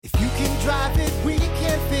drive it, we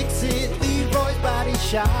can fix it. Leroy's Body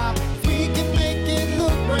Shop. We can make it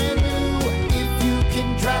look brand new. If you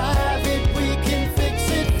can drive it, we can fix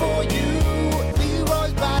it for you.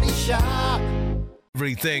 Leroy's Body Shop.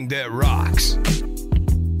 Everything that rocks.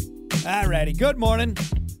 Alrighty, good morning.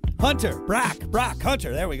 Hunter, Brock,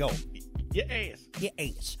 Hunter, there we go. Your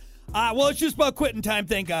ass. Well, it's just about quitting time,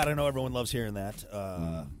 thank God. I know everyone loves hearing that.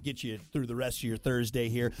 Get you through the rest of your Thursday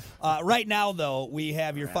here. Right now, though, we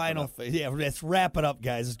have your final. Yeah, let's wrap it up,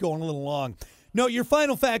 guys. It's going a little long. No, your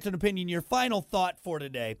final fact and opinion, your final thought for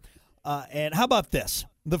today. And how about this?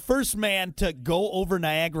 The first man to go over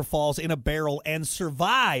Niagara Falls in a barrel and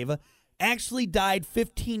survive actually died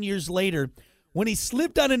 15 years later when he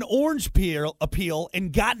slipped on an orange peel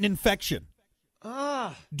and got an infection.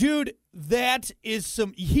 Dude, that is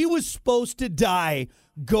he was supposed to die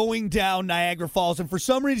going down Niagara Falls, and for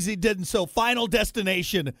some reason he didn't, so Final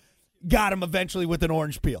Destination got him eventually with an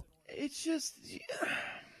orange peel. It's just,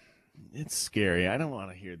 it's scary. I don't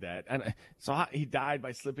want to hear that. So he died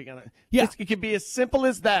by slipping on it. Yeah. It could be as simple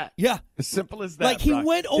as that. Yeah. As simple as that. Like, he Brock.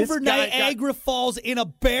 went over Niagara Falls in a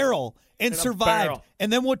barrel and survived.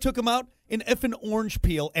 And then what took him out? An effing orange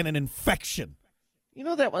peel and an infection. You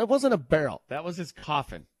know that it wasn't a barrel. That was his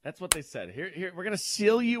coffin. That's what they said. Here, we're gonna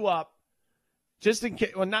seal you up, just in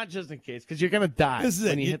case. Well, not just in case, because you're gonna die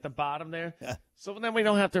when you hit the bottom there. Yeah. So then we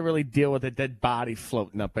don't have to really deal with a dead body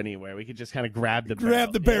floating up anywhere. We could just kind of grab the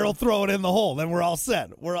barrel, throw it in the hole. Then we're all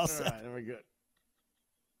set. We're all set. All right, then we're good.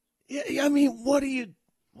 Yeah, I mean, what do you?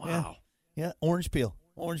 Wow. Yeah, orange peel.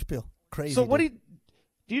 Crazy. So do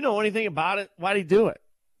you know anything about it? Why'd he do it?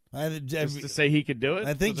 Just to say he could do it?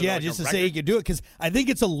 I think, just to say he could do it, because I think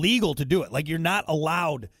it's illegal to do it. Like, you're not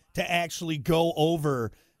allowed to actually go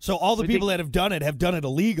over. So all the people that have done it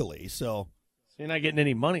illegally. So you're not getting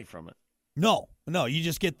any money from it? No, you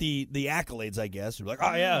just get the accolades, I guess. You're like,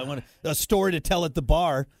 oh, yeah, I want a story to tell at the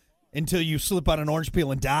bar until you slip on an orange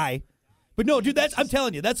peel and die. But no, dude, I'm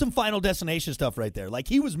telling you, that's some Final Destination stuff right there. Like,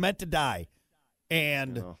 he was meant to die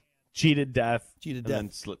and cheated death. And then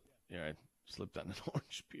slipped on an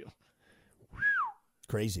orange peel.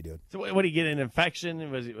 Crazy, dude. So what did he get, an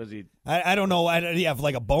infection? Was he? I don't know.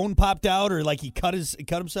 Like a bone popped out, or like he cut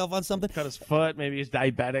himself on something. Cut his foot. Maybe he's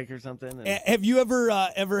diabetic or something. Have you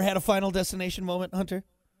ever had a Final Destination moment, Hunter?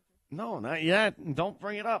 No, not yet. Don't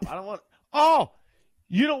bring it up. I don't want. Oh,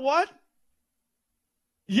 you know what?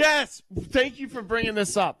 Yes. Thank you for bringing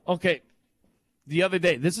this up. Okay. The other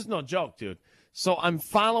day, this is no joke, dude. So I'm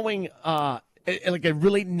following like a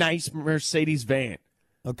really nice Mercedes van.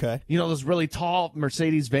 Okay. You know those really tall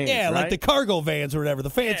Mercedes vans, yeah, right? like the cargo vans or whatever,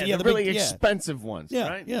 the fancy, the really expensive ones,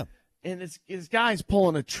 right? Yeah. And this guy's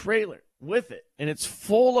pulling a trailer with it, and it's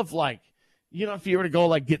full of, like, you know, if you were to go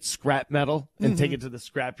like get scrap metal and take it to the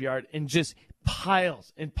scrap yard, and just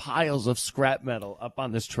piles and piles of scrap metal up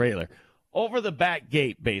on this trailer over the back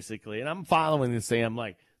gate, basically. And I'm following this thing. I'm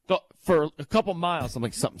like, for a couple miles, I'm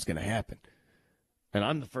like, something's gonna happen. And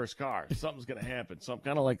I'm the first car. Something's going to happen. So I'm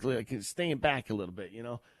kind of like staying back a little bit, you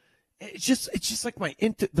know. It's just like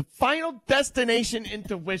the Final Destination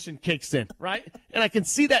intuition kicks in, right? And I can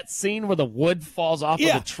see that scene where the wood falls off of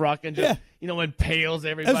the truck and just, impales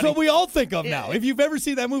everybody. That's what we all think of now. If you've ever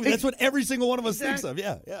seen that movie, that's what every single one of us thinks of.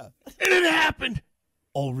 Yeah. And it happened.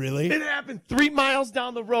 Oh, really? It happened 3 miles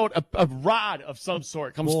down the road. A rod of some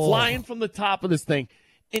sort comes flying from the top of this thing.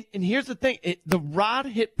 And here's the thing. The rod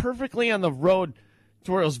hit perfectly on the road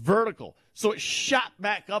to where it was vertical. So it shot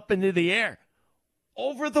back up into the air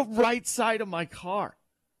over the right side of my car.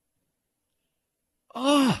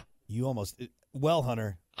 You almost,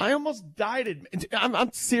 Hunter. I almost died.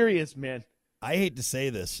 I'm serious, man. I hate to say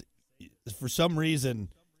this. For some reason,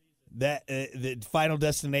 that the Final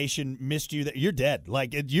Destination missed you. That you're dead.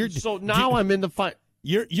 Like, you're. So now I'm in the fight.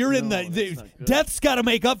 You're in the death's got to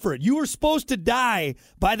make up for it. You were supposed to die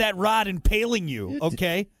by that rod impaling you.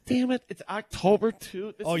 Okay. Damn it! It's October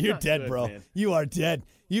 2. You're dead, good, bro. Man. You are dead.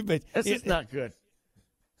 This is not good.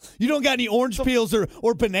 You don't got any orange peels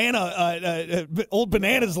or banana old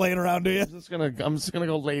bananas laying around, do you? I'm just gonna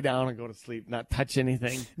go lay down and go to sleep, not touch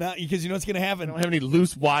anything. No, because you know what's gonna happen. I don't have any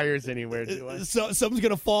loose wires anywhere, do I? So something's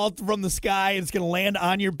gonna fall from the sky and it's gonna land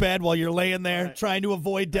on your bed while you're laying there trying to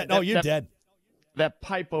avoid death. You're dead. That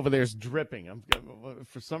pipe over there is dripping.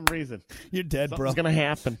 For some reason. You're dead, Something's bro. going to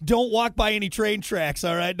happen. Don't walk by any train tracks,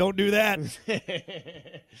 all right? Don't do that.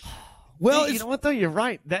 Well, you know what, though? You're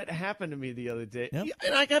right. That happened to me the other day. Yep.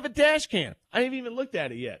 And I have a dash cam. I haven't even looked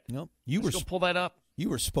at it yet. Nope. Go pull that up. You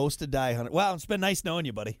were supposed to die, Hunter. Wow, it's been nice knowing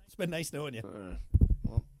you, buddy. It's been nice knowing you.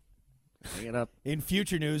 Hang it up. In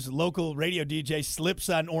future news, local radio DJ slips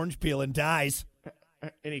on orange peel and dies.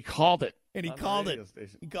 And he called it. He called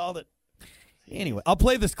it. Anyway, I'll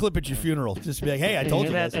play this clip at your funeral. Just be like, hey, I told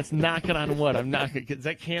you that. guys. That's knocking on wood. I'm not going to. Does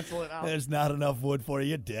that cancel it out? There's not enough wood for you.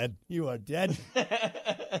 You're dead. You are dead.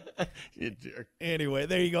 You jerk. Anyway,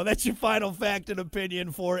 there you go. That's your final fact and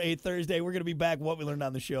opinion for a Thursday. We're going to be back. What we learned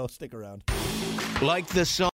on the show. Stick around. Like the song.